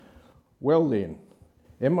Well then,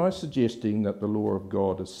 am I suggesting that the law of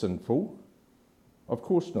God is sinful? Of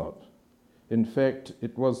course not. In fact,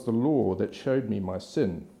 it was the law that showed me my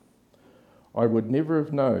sin. I would never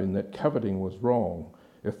have known that coveting was wrong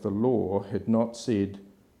if the law had not said,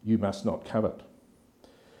 "You must not covet."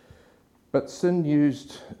 But sin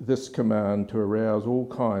used this command to arouse all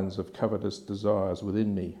kinds of covetous desires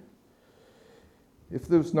within me. If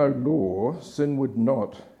there was no law, sin would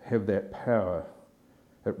not have that power.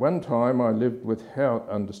 At one time, I lived without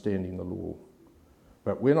understanding the law.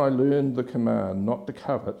 But when I learned the command not to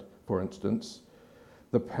covet, for instance,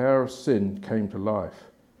 the power of sin came to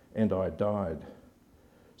life, and I died.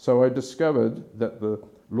 So I discovered that the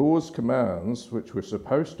law's commands, which were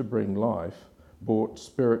supposed to bring life, brought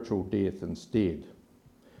spiritual death instead.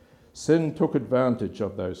 Sin took advantage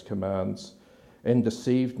of those commands and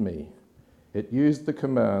deceived me. It used the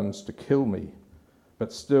commands to kill me,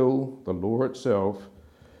 but still the law itself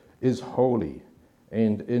is holy,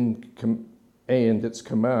 and its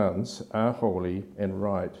commands are holy and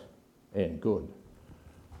right and good.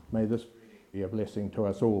 May this be a blessing to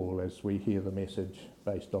us all as we hear the message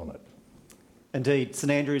based on it. Indeed,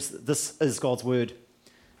 St Andrews, this is God's word.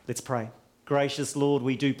 Let's pray. Gracious Lord,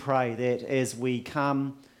 we do pray that as we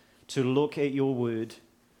come to look at your word,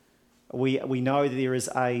 we know that there is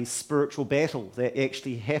a spiritual battle that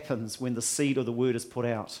actually happens when the seed of the word is put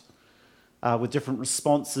out with different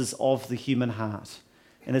responses of the human heart.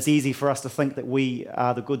 And it's easy for us to think that we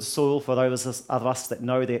are the good soil for those of us that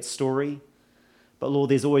know that story. But Lord,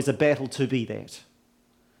 there's always a battle to be that.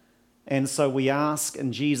 And so we ask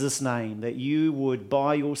in Jesus' name that you would,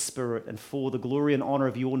 by your Spirit and for the glory and honour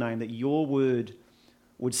of your name, that your word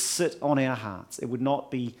would sit on our hearts. It would not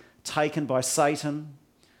be taken by Satan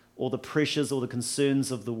or the pressures or the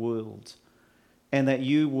concerns of the world. And that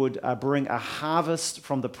you would bring a harvest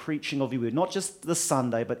from the preaching of your word, not just this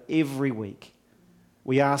Sunday, but every week.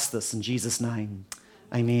 We ask this in Jesus' name.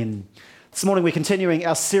 Amen. This morning we're continuing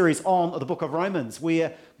our series on the book of Romans,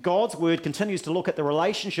 where God's word continues to look at the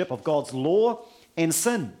relationship of God's law and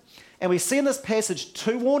sin. And we see in this passage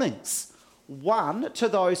two warnings. One, to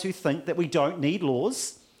those who think that we don't need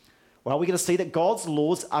laws. Well, we're going to see that God's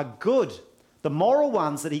laws are good. The moral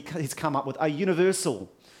ones that he's come up with are universal.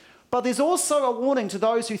 But there's also a warning to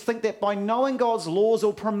those who think that by knowing God's laws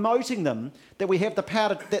or promoting them, that we have the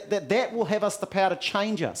power that will have us the power to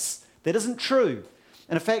change us. That isn't true.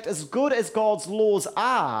 And in fact, as good as God's laws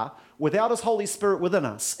are, without his Holy Spirit within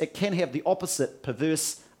us, it can have the opposite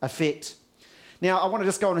perverse effect. Now, I want to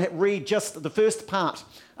just go and read just the first part,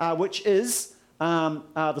 which is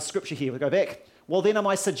the scripture here. We'll go back. Well, then am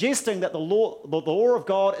I suggesting that the law of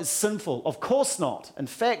God is sinful? Of course not. In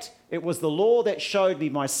fact, it was the law that showed me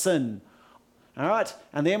my sin. All right?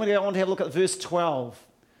 And then we're going to go on to have a look at verse 12.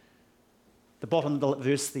 The bottom of the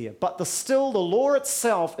verse there. But still the law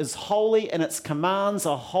itself is holy and its commands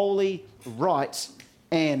are holy, right,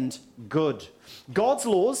 and good. God's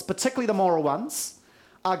laws, particularly the moral ones,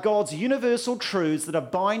 are God's universal truths that are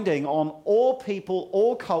binding on all people,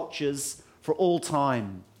 all cultures, for all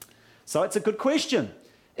time. So it's a good question.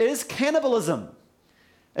 Is cannibalism,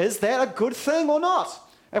 is that a good thing or not?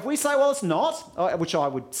 If we say, well, it's not, which I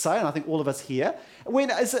would say, and I think all of us here,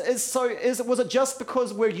 was it just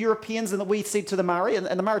because we're Europeans and that we said to the Maori, and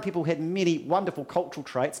the Maori people had many wonderful cultural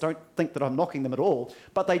traits, don't think that I'm knocking them at all,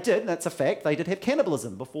 but they did, and that's a fact, they did have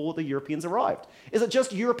cannibalism before the Europeans arrived. Is it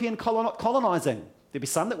just European colonizing? There'd be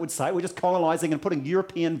some that would say we're just colonizing and putting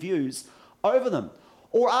European views over them.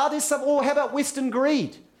 Or are there some, or how about Western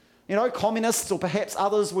greed? You know, communists or perhaps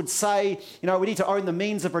others would say, you know, we need to own the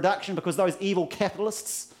means of production because those evil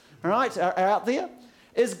capitalists, all right, are out there.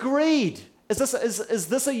 Is greed, is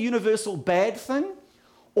this a universal bad thing?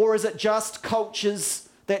 Or is it just cultures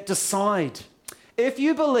that decide? If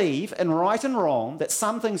you believe in right and wrong, that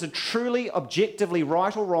some things are truly objectively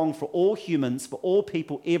right or wrong for all humans, for all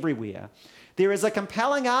people everywhere, there is a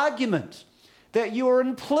compelling argument that you are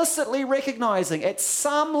implicitly recognizing at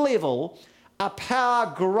some level a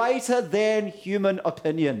power greater than human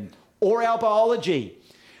opinion or our biology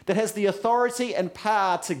that has the authority and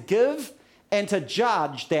power to give and to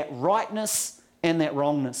judge that rightness and that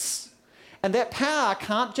wrongness. And that power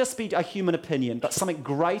can't just be a human opinion, but something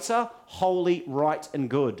greater, holy, right, and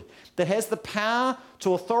good, that has the power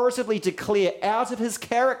to authoritatively declare out of his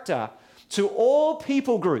character to all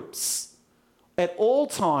people groups at all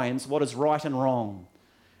times what is right and wrong.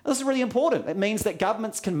 This is really important. It means that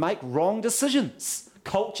governments can make wrong decisions.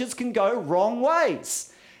 Cultures can go wrong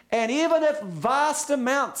ways. And even if vast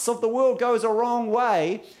amounts of the world goes a wrong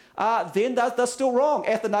way, then they're still wrong.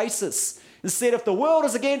 Athanasius, and said, if the world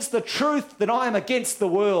is against the truth, then I am against the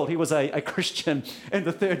world. He was a Christian in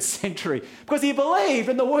the 3rd century because he believed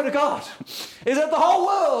in the Word of God. Is that the whole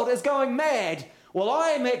world is going mad? Well, I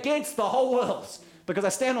am against the whole world because I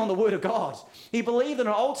stand on the Word of God. He believed in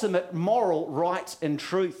an ultimate moral right and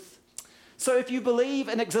truth. So if you believe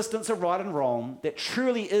in existence of right and wrong, that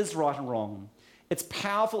truly is right and wrong, it's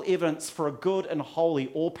powerful evidence for a good and holy,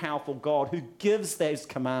 all-powerful God who gives those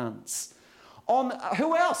commands.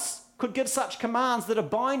 Who else could give such commands that are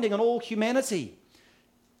binding on all humanity?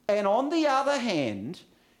 And on the other hand,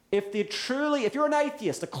 if you're an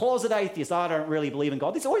atheist, a closet atheist, I don't really believe in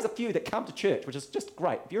God. There's always a few that come to church, which is just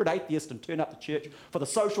great. If you're an atheist and turn up to church for the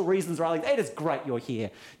social reasons or other, it is great you're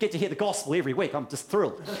here. Get to hear the gospel every week. I'm just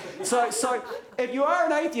thrilled. So if you are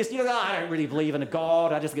an atheist, you know, I don't really believe in a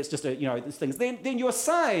God. I just think it's just these things. Then you're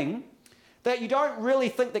saying that you don't really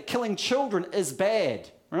think that killing children is bad,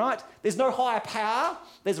 right? There's no higher power.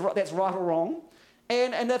 That's right or wrong.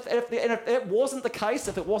 And if it wasn't the case,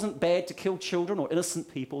 if it wasn't bad to kill children or innocent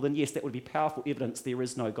people, then yes, that would be powerful evidence there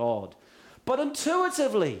is no God. But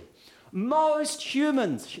intuitively, most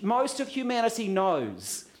of humanity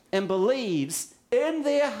knows and believes in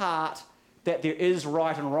their heart that there is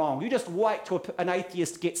right and wrong. You just wait till an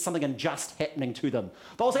atheist gets something unjust happening to them.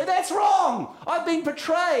 They'll say, that's wrong, I've been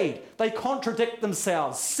betrayed. They contradict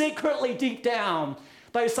themselves secretly deep down.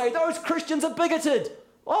 They say, those Christians are bigoted.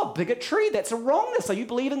 Oh, bigotry, that's a wrongness. Are you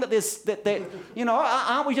believing that there's,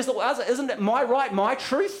 aren't we just, isn't it my right, my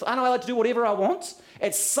truth? Aren't I allowed to do whatever I want?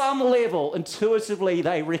 At some level, intuitively,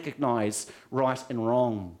 they recognize right and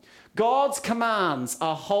wrong. God's commands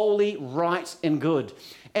are holy, right, and good.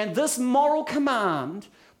 And this moral command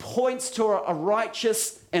points to a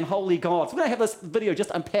righteous and holy God. So we're going to have this video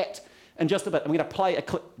just unpacked in just a bit. I'm going to play a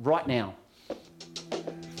clip right now.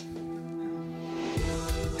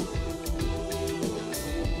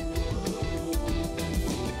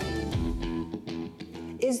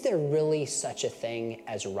 Is there really such a thing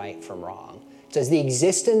as right from wrong? Does the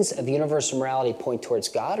existence of universal morality point towards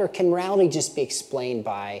God, or can morality just be explained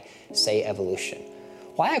by, say, evolution?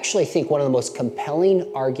 Well, I actually think one of the most compelling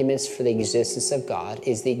arguments for the existence of God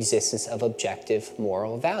is the existence of objective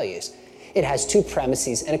moral values. It has two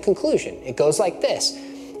premises and a conclusion. It goes like this.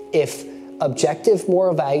 If objective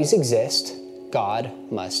moral values exist, God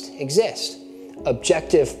must exist.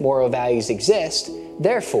 Objective moral values exist,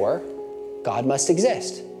 therefore, God must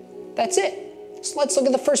exist. That's it. So let's look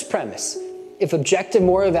at the first premise. If objective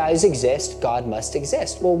moral values exist, God must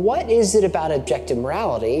exist. Well, what is it about objective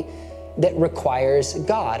morality that requires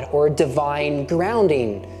God or divine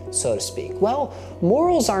grounding, so to speak? Well,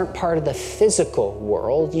 morals aren't part of the physical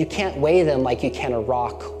world. You can't weigh them like you can a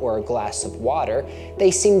rock or a glass of water. They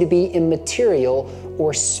seem to be immaterial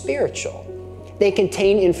or spiritual. They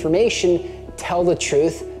contain information, tell the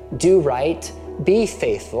truth, do right, be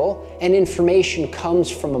faithful, and information comes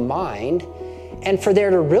from a mind. And for there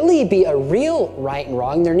to really be a real right and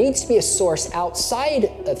wrong, there needs to be a source outside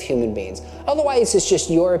of human beings. Otherwise, it's just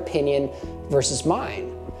your opinion versus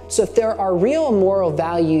mine. So if there are real moral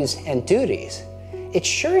values and duties, it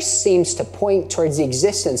sure seems to point towards the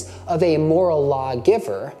existence of a moral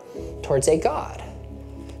lawgiver, towards a God.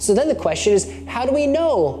 So then the question is, how do we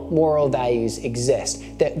know moral values exist,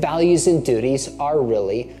 that values and duties are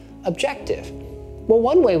really objective? Well,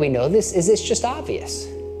 one way we know this is it's just obvious.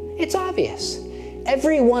 It's obvious.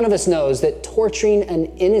 Every one of us knows that torturing an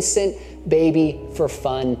innocent baby for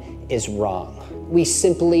fun is wrong. We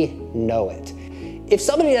simply know it. If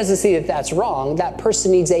somebody doesn't see that that's wrong, that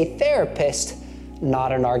person needs a therapist,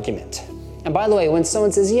 not an argument. And by the way, when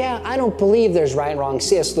someone says, yeah, I don't believe there's right and wrong,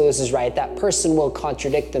 C.S. Lewis is right, that person will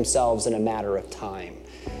contradict themselves in a matter of time.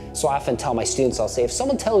 So I often tell my students, I'll say, if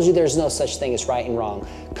someone tells you there's no such thing as right and wrong,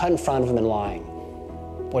 cut in front of them and lying.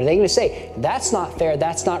 What are they going to say? That's not fair,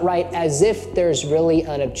 that's not right, as if there's really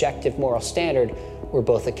an objective moral standard we're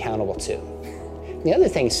both accountable to. The other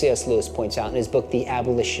thing C.S. Lewis points out in his book, The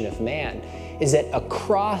Abolition of Man, is that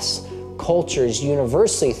across cultures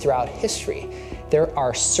universally throughout history, there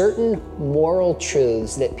are certain moral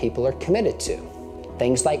truths that people are committed to.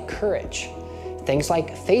 Things like courage, things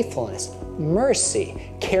like faithfulness, mercy,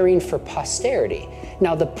 caring for posterity.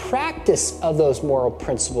 Now, the practice of those moral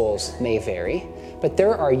principles may vary, but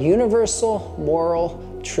there are universal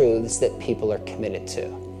moral truths that people are committed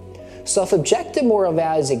to. So if objective moral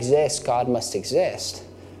values exist, God must exist.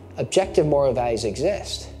 Objective moral values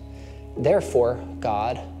exist. Therefore,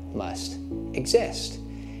 God must exist.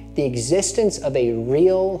 The existence of a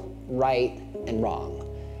real right and wrong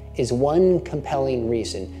is one compelling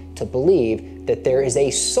reason to believe that there is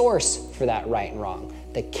a source for that right and wrong,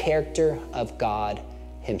 the character of God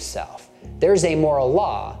himself. There's a moral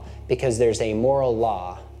law because there's a moral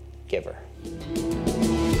law giver.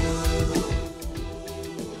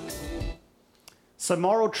 So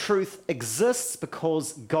moral truth exists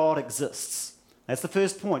because God exists. That's the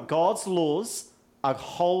first point. God's laws are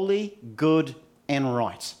holy, good, and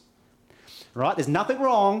right. Right? There's nothing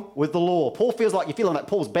wrong with the law. Paul feels like you're feeling like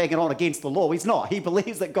Paul's banging on against the law. He's not. He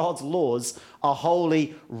believes that God's laws are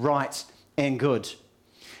holy, right, and good.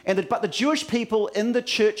 But the Jewish people in the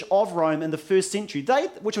Church of Rome in the first century,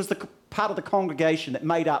 which was the part of the congregation that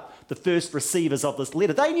made up the first receivers of this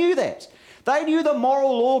letter, they knew that. They knew the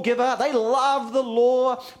moral lawgiver. They loved the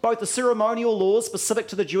law, both the ceremonial laws specific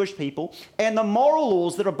to the Jewish people and the moral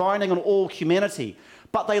laws that are binding on all humanity.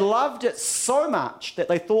 But they loved it so much that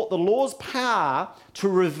they thought the law's power to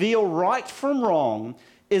reveal right from wrong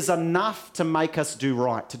is enough to make us do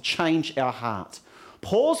right, to change our heart.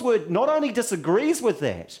 Paul's word not only disagrees with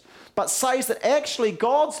that, but says that actually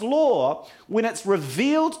God's law, when it's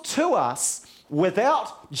revealed to us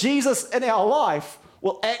without Jesus in our life,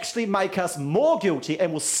 will actually make us more guilty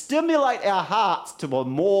and will stimulate our hearts to a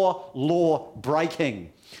more law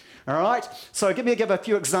breaking. All right? So give a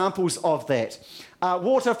few examples of that.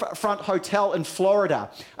 Waterfront Hotel in Florida.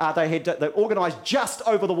 They organised just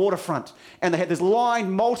over the waterfront, and they had this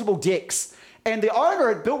lined multiple decks. And the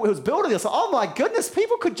owner who was building this, oh my goodness,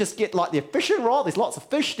 people could just get like their fishing rod. There's lots of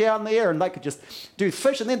fish down there, and they could just do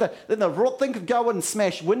fish, and then the thing could go in and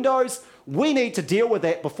smash windows. We need to deal with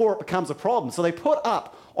that before it becomes a problem. So they put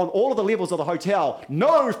up on all of the levels of the hotel,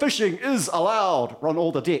 no fishing is allowed on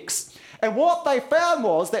all the decks. And what they found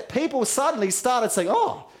was that people suddenly started saying,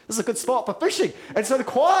 oh, this is a good spot for fishing. And so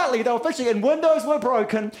quietly they were fishing, and windows were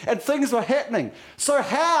broken and things were happening. So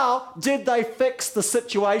how did they fix the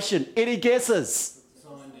situation? Any guesses?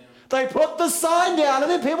 They put the sign down,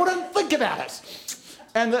 and then people didn't think about it.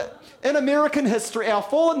 And in American history, our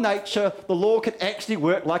fallen nature, the law can actually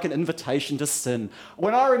work like an invitation to sin.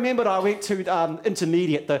 When I remembered I went to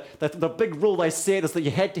intermediate, the big rule they said is that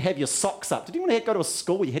you had to have your socks up. Did anyone go to a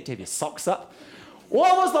school where you had to have your socks up?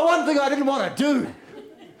 What was the one thing I didn't want to do?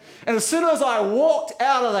 And as soon as I walked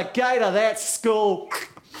out of the gate of that school,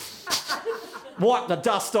 wipe the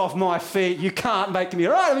dust off my feet. You can't make me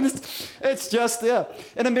right. I mean, it's just there.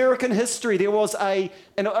 In American history, there was and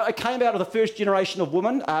it came out of the first generation of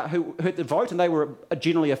women who heard the vote, and they were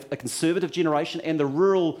generally a conservative generation, and the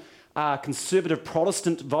rural conservative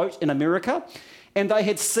Protestant vote in America. And they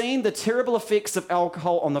had seen the terrible effects of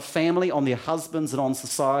alcohol on the family, on their husbands, and on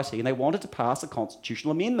society. And they wanted to pass a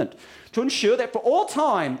constitutional amendment to ensure that for all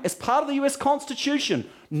time, as part of the US Constitution,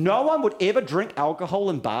 no one would ever drink alcohol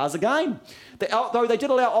in bars again. Though they did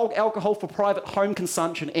allow alcohol for private home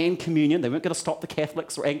consumption and communion, they weren't going to stop the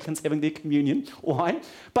Catholics or Anglicans having their communion wine.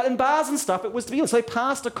 But in bars and stuff, it was to be. So they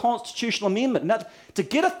passed a constitutional amendment. Now, to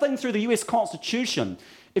get a thing through the US Constitution,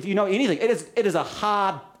 if you know anything, it is a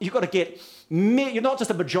hard. You've got to get. You're not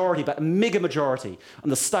just a majority, but a mega majority in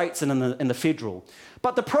the states and in the federal.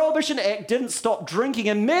 But the Prohibition Act didn't stop drinking.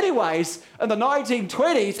 In many ways, in the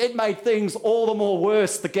 1920s, it made things all the more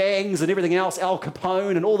worse. The gangs and everything else, Al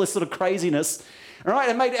Capone and all this sort of craziness. All right,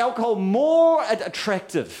 it made alcohol more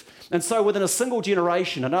attractive. And so within a single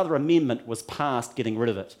generation, another amendment was passed getting rid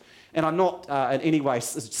of it. And I'm not in any way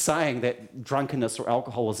saying that drunkenness or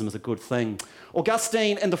alcoholism is a good thing.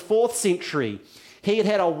 Augustine in the 4th century, he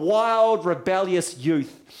had a wild, rebellious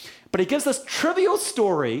youth. But he gives this trivial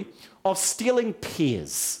story of stealing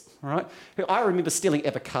pears. Right? I remember stealing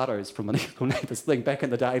avocados from a neighbour's thing back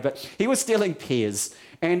in the day, but he was stealing pears.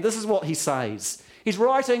 And this is what he says. He's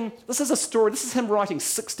writing, this is a story, this is him writing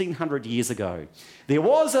 1,600 years ago. There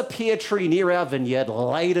was a pear tree near our vineyard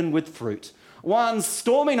laden with fruit. One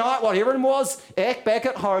stormy night, while everyone was back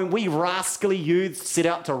at home, we rascally youths set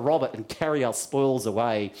out to rob it and carry our spoils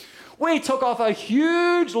away. We took off a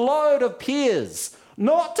huge load of pears,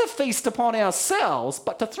 not to feast upon ourselves,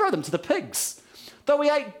 but to throw them to the pigs. Though we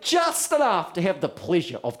ate just enough to have the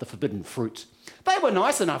pleasure of the forbidden fruit. They were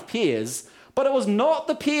nice enough pears, but it was not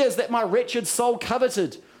the pears that my wretched soul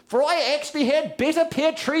coveted, for I actually had better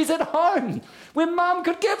pear trees at home, where Mum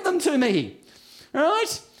could give them to me.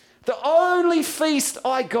 Right? The only feast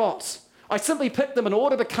I got, I simply picked them in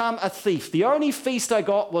order to become a thief. The only feast I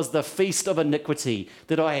got was the feast of iniquity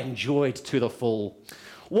that I enjoyed to the full.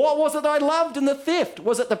 What was it I loved in the theft?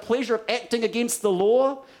 Was it the pleasure of acting against the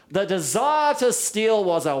law? The desire to steal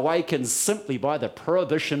was awakened simply by the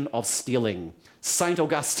prohibition of stealing. St.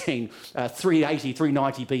 Augustine, 380,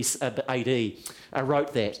 390 AD,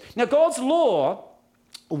 wrote that. Now, God's law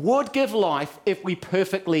would give life if we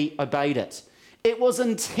perfectly obeyed it. It was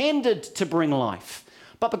intended to bring life.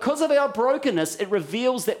 But because of our brokenness, it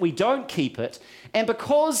reveals that we don't keep it. And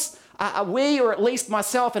because we, or at least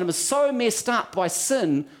myself, and I'm so messed up by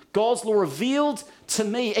sin, God's law revealed to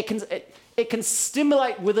me, it can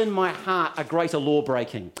stimulate within my heart a greater law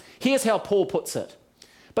breaking. Here's how Paul puts it.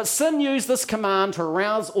 But sin used this command to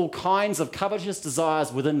arouse all kinds of covetous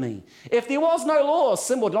desires within me. If there was no law,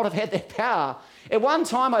 sin would not have had that power. At one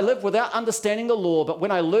time I lived without understanding the law, but when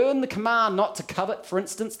I learned the command not to covet, for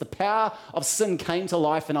instance, the power of sin came to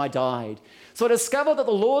life and I died. So I discovered that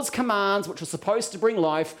the law's commands, which were supposed to bring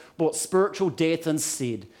life, brought spiritual death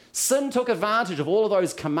instead. Sin took advantage of all of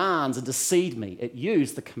those commands and deceived me. It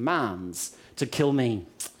used the commands to kill me.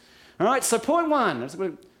 All right, so point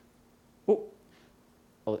one.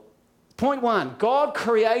 Point one, God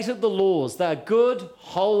created the laws. They are good,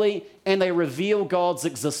 holy, and they reveal God's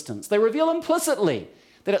existence. They reveal implicitly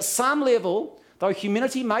that at some level, though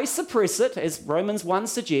humanity may suppress it, as Romans 1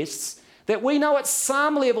 suggests, that we know at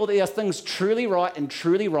some level there are things truly right and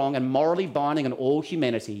truly wrong and morally binding in all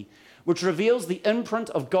humanity, which reveals the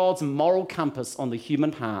imprint of God's moral compass on the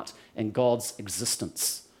human heart and God's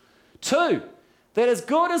existence. Two, that as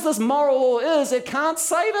good as this moral law is, it can't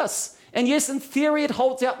save us. And yes, in theory, it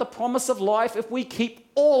holds out the promise of life if we keep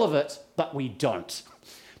all of it, but we don't.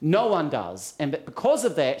 No one does. And because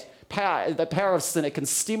of that, the power of sin, it can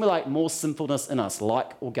stimulate more sinfulness in us,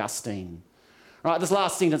 like Augustine. All right, this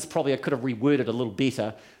last sentence probably I could have reworded a little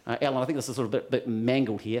better. Alan, I think this is sort of a bit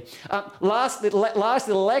mangled here. Lastly,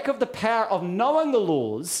 the lack of the power of knowing the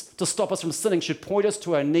laws to stop us from sinning should point us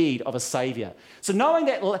to our need of a saviour. So knowing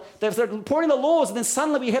that, pointing the laws, and then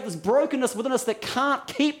suddenly we have this brokenness within us that can't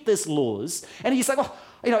keep these laws. And he's like,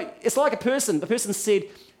 it's like a person. The person said,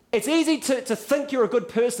 it's easy to think you're a good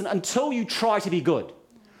person until you try to be good.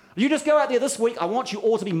 You just go out there this week, I want you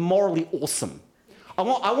all to be morally awesome.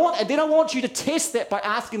 And then I want you to test that by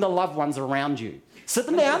asking the loved ones around you. Sit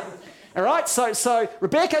them down. All right, so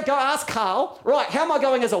Rebecca, go ask Carl, right, how am I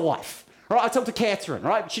going as a wife? All right, I talked to Catherine,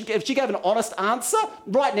 right? If she gave an honest answer,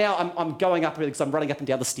 right now I'm going up because I'm running up and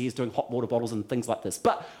down the stairs doing hot water bottles and things like this.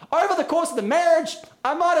 But over the course of the marriage,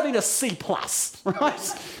 I might have been a C+,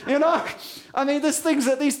 right? You know? I mean, there's things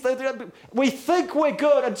that we think we're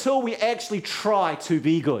good until we actually try to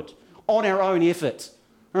be good on our own effort.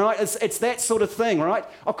 All right, it's that sort of thing, right?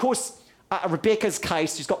 Of course, Rebecca's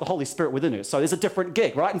case, she's got the Holy Spirit within her, so there's a different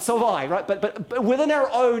gig, right? And so have I, right? But within our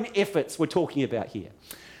own efforts, we're talking about here.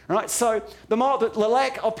 Right, so the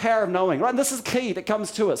lack of power of knowing, right? And this is key that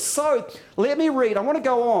comes to us. So let me read. I want to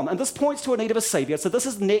go on, and this points to a need of a saviour. So this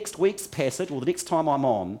is next week's passage, or the next time I'm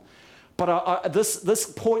on. But this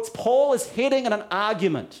points, Paul is heading in an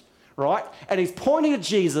argument, right? And he's pointing to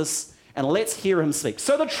Jesus, and let's hear him speak.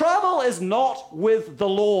 So the trouble is not with the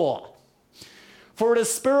law, for it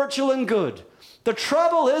is spiritual and good. The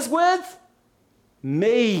trouble is with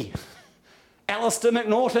me, Alistair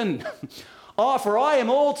McNaughton. Oh, for I am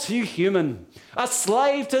all too human, a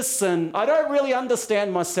slave to sin. I don't really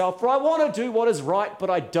understand myself, for I want to do what is right, but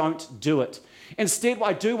I don't do it. Instead,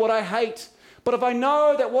 I do what I hate. But if I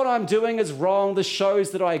know that what I'm doing is wrong, this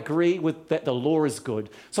shows that I agree with that the law is good.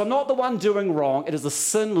 So I'm not the one doing wrong. It is the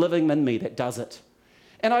sin living in me that does it.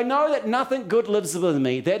 And I know that nothing good lives within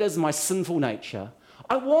me. That is my sinful nature.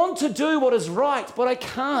 I want to do what is right, but I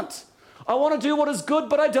can't. I want to do what is good,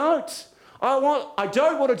 but I don't. I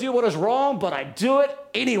don't want to do what is wrong, but I do it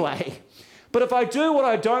anyway. But if I do what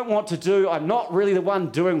I don't want to do, I'm not really the one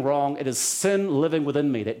doing wrong. It is sin living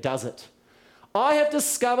within me that does it. I have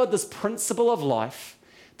discovered this principle of life,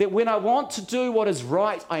 that when I want to do what is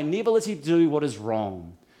right, I inevitably do what is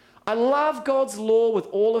wrong. I love God's law with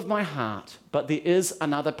all of my heart, but there is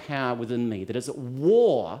another power within me that is at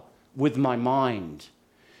war with my mind.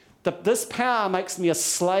 This power makes me a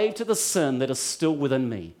slave to the sin that is still within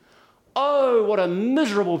me. Oh, what a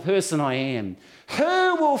miserable person I am.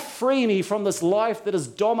 Who will free me from this life that is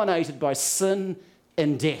dominated by sin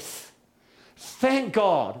and death? Thank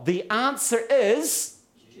God. The answer is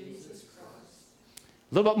Jesus Christ.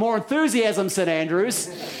 A little bit more enthusiasm, St. Andrews.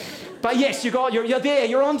 But yes, you're there,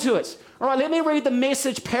 you're onto it. All right, let me read the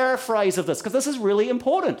Message paraphrase of this, because this is really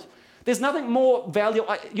important. There's nothing more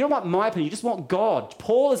valuable. You know what, my opinion, you just want God.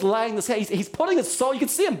 Paul is laying this out. He's putting his soul, you can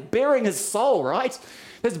see him bearing his soul, right?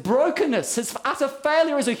 His brokenness, his utter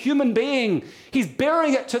failure as a human being. He's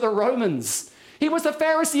bearing it to the Romans. He was the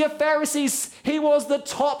Pharisee of Pharisees. He was the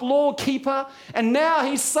top law keeper. And now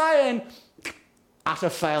he's saying, utter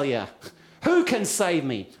failure. Who can save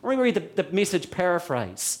me? Let me read the Message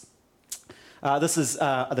paraphrase. This is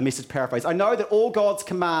the Message paraphrase. I know that all God's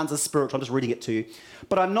commands are spiritual. I'm just reading it to you.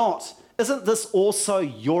 But I'm not. Isn't this also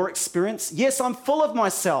your experience? Yes, I'm full of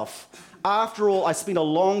myself. After all, I spent a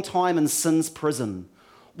long time in sin's prison.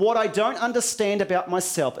 What I don't understand about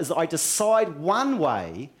myself is that I decide one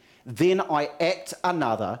way then I act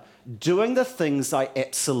another, doing the things I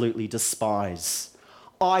absolutely despise.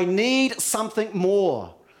 I need something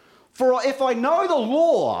more. For if I know the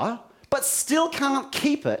law, but still can't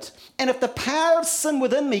keep it, and if the power of sin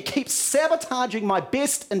within me keeps sabotaging my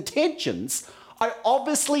best intentions, I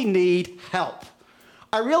obviously need help.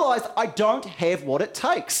 I realize I don't have what it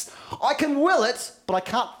takes. I can will it, but I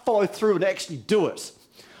can't follow through and actually do it.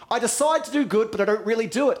 I decide to do good, but I don't really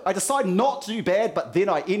do it. I decide not to do bad, but then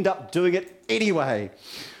I end up doing it anyway.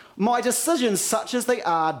 My decisions, such as they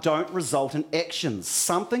are, don't result in actions.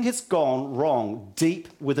 Something has gone wrong deep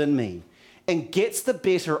within me and gets the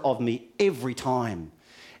better of me every time.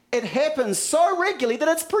 It happens so regularly that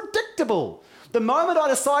it's predictable. The moment I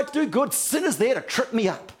decide to do good, sin is there to trip me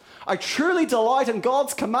up. I truly delight in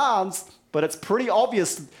God's commands, but it's pretty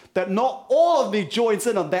obvious that not all of me joins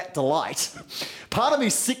in on that delight. Part of me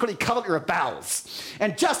secretly covertly rebels.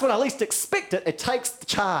 And just when I least expect it, it takes the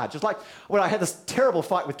charge. It's like when I had this terrible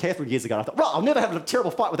fight with Catherine years ago. I thought, well, I'll never have a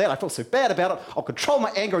terrible fight with that. I felt so bad about it. I'll control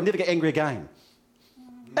my anger and never get angry again.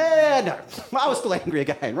 No, I was still angry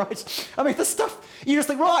again, right? I mean, this stuff, you just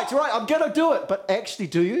think, right, I'm going to do it. But actually,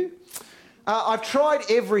 do you? I've tried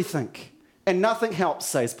everything, and nothing helps,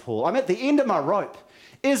 says Paul. I'm at the end of my rope.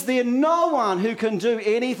 Is there no one who can do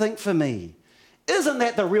anything for me? Isn't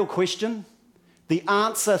that the real question? The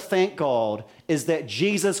answer, thank God, is that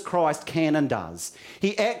Jesus Christ can and does.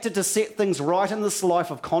 He acted to set things right in this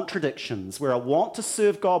life of contradictions, where I want to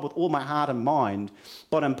serve God with all my heart and mind,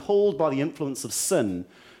 but I'm pulled by the influence of sin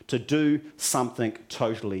to do something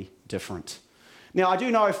totally different. Now, I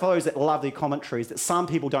do know, for those that love the commentaries, that some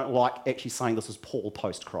people don't like actually saying this was Paul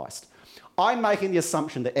post-Christ. I'm making the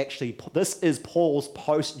assumption that actually this is Paul's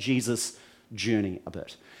post-Jesus journey a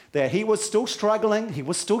bit. That he was still struggling, he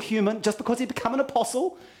was still human. Just because he'd become an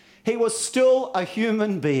apostle, he was still a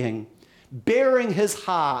human being, bearing his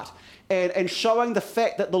heart and showing the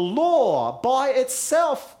fact that the law by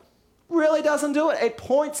itself really doesn't do it. It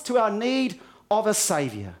points to our need of a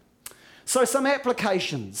saviour. So some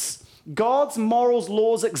applications. God's morals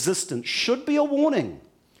law's existence should be a warning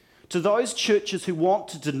to those churches who want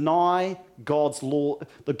to deny God's law,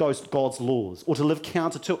 God's laws, or to live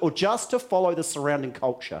counter to, or just to follow the surrounding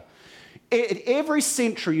culture. In every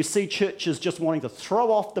century, you see churches just wanting to throw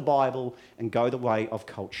off the Bible and go the way of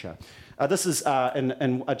culture. This is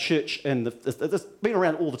in a church, it's been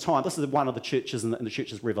around all the time. This is one of the churches in the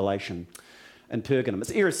church's Revelation in Pergamum.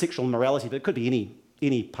 It's area of sexual immorality, but it could be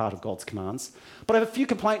any part of God's commands. But I have a few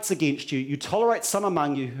complaints against you. You tolerate some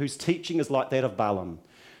among you whose teaching is like that of Balaam,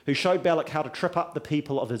 who showed Balak how to trip up the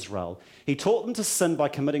people of Israel. He taught them to sin by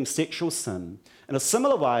committing sexual sin. In a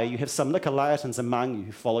similar way, you have some Nicolaitans among you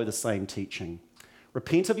who follow the same teaching.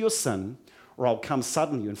 Repent of your sin, or I'll come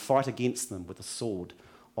suddenly and fight against them with the sword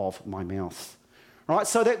of my mouth. Right?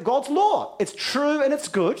 So that God's law, it's true and it's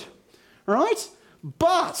good, right?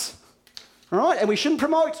 But, right, and we shouldn't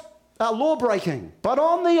promote law breaking. But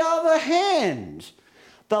on the other hand,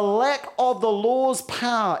 the lack of the law's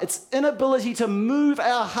power, its inability to move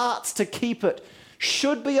our hearts to keep it,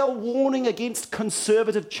 should be a warning against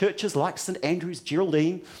conservative churches like St Andrew's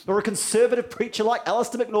Geraldine, or a conservative preacher like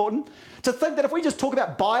Alistair McNaughton, to think that if we just talk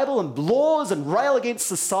about Bible and laws and rail against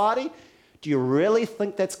society, do you really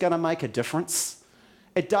think that's going to make a difference?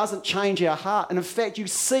 It doesn't change our heart. And in fact, you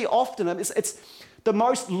see often, it's the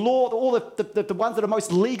most law, all the ones that are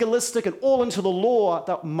most legalistic and all into the law,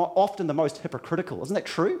 they're often the most hypocritical. Isn't that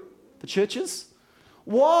true? The churches?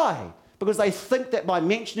 Why? Because they think that by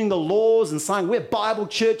mentioning the laws and saying we're Bible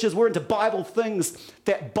churches, we're into Bible things,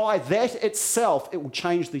 that by that itself it will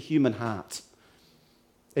change the human heart.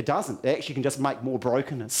 It doesn't. It actually can just make more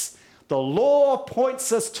brokenness. The law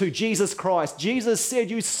points us to Jesus Christ. Jesus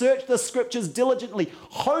said, you search the scriptures diligently,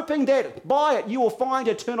 hoping that by it you will find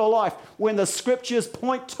eternal life, when the scriptures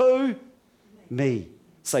point to me,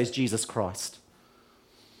 says Jesus Christ.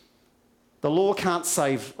 The law can't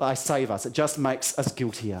save us. It just makes us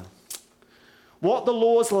guiltier. What the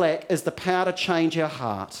laws lack is the power to change our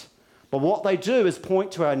heart. But what they do is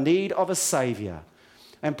point to our need of a saviour.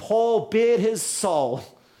 And Paul bared his soul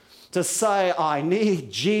to say, I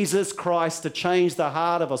need Jesus Christ to change the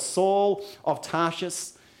heart of a Saul of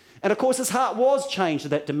Tarshish. And of course, his heart was changed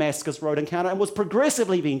at that Damascus Road encounter and was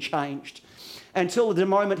progressively being changed until the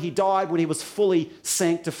moment he died, when he was fully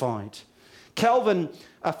sanctified. Calvin,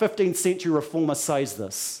 a 15th century reformer, says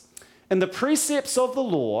this: in the precepts of the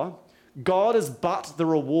law, God is but the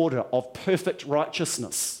rewarder of perfect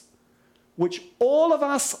righteousness, which all of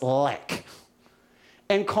us lack.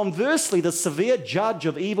 And conversely, the severe judge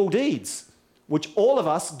of evil deeds, which all of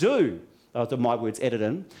us do. my words added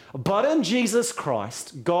in. But in Jesus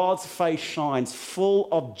Christ, God's face shines full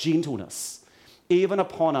of gentleness, even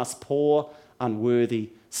upon us poor,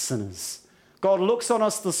 unworthy sinners. God looks on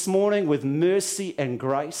us this morning with mercy and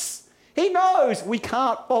grace. He knows we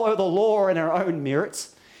can't follow the law in our own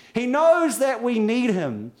merits. He knows that we need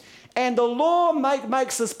him. And the law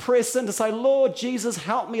makes us press in to say, Lord Jesus,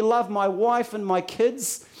 help me love my wife and my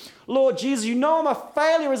kids. Lord Jesus, you know I'm a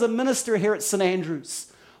failure as a minister here at St.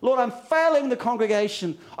 Andrews. Lord, I'm failing the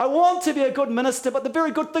congregation. I want to be a good minister, but the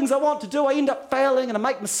very good things I want to do, I end up failing and I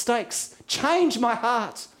make mistakes. Change my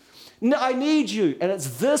heart. No, I need you. And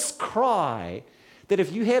it's this cry that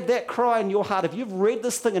if you have that cry in your heart, if you've read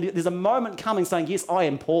this thing and there's a moment coming saying, yes, I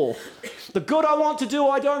am Paul. The good I want to do,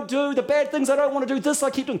 I don't do. The bad things I don't want to do, this I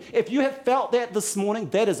keep doing. If you have felt that this morning,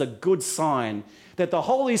 that is a good sign that the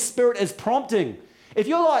Holy Spirit is prompting. If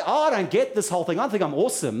you're like, oh, I don't get this whole thing, I think I'm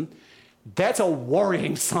awesome, that's a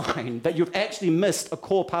worrying sign that you've actually missed a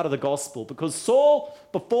core part of the gospel, because Saul,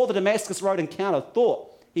 before the Damascus Road encounter,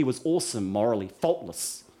 thought he was awesome, morally,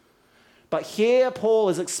 faultless. But here Paul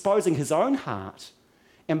is exposing his own heart,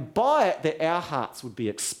 and by it that our hearts would be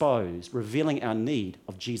exposed, revealing our need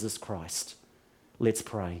of Jesus Christ. Let's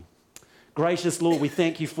pray. Gracious Lord, we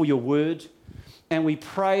thank you for your word, and we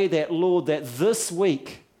pray that, Lord, that this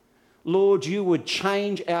week, Lord, you would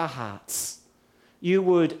change our hearts. You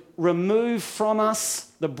would remove from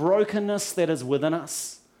us the brokenness that is within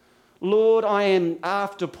us. Lord, I am,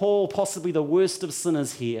 after Paul, possibly the worst of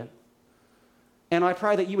sinners here. And I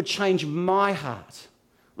pray that you would change my heart.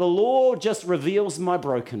 The Lord just reveals my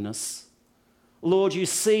brokenness. Lord, you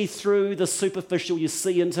see through the superficial, you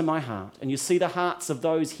see into my heart, and you see the hearts of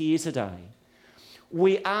those here today.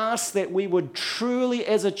 We ask that we would truly,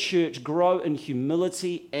 as a church, grow in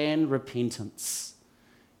humility and repentance.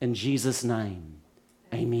 In Jesus' name,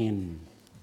 amen.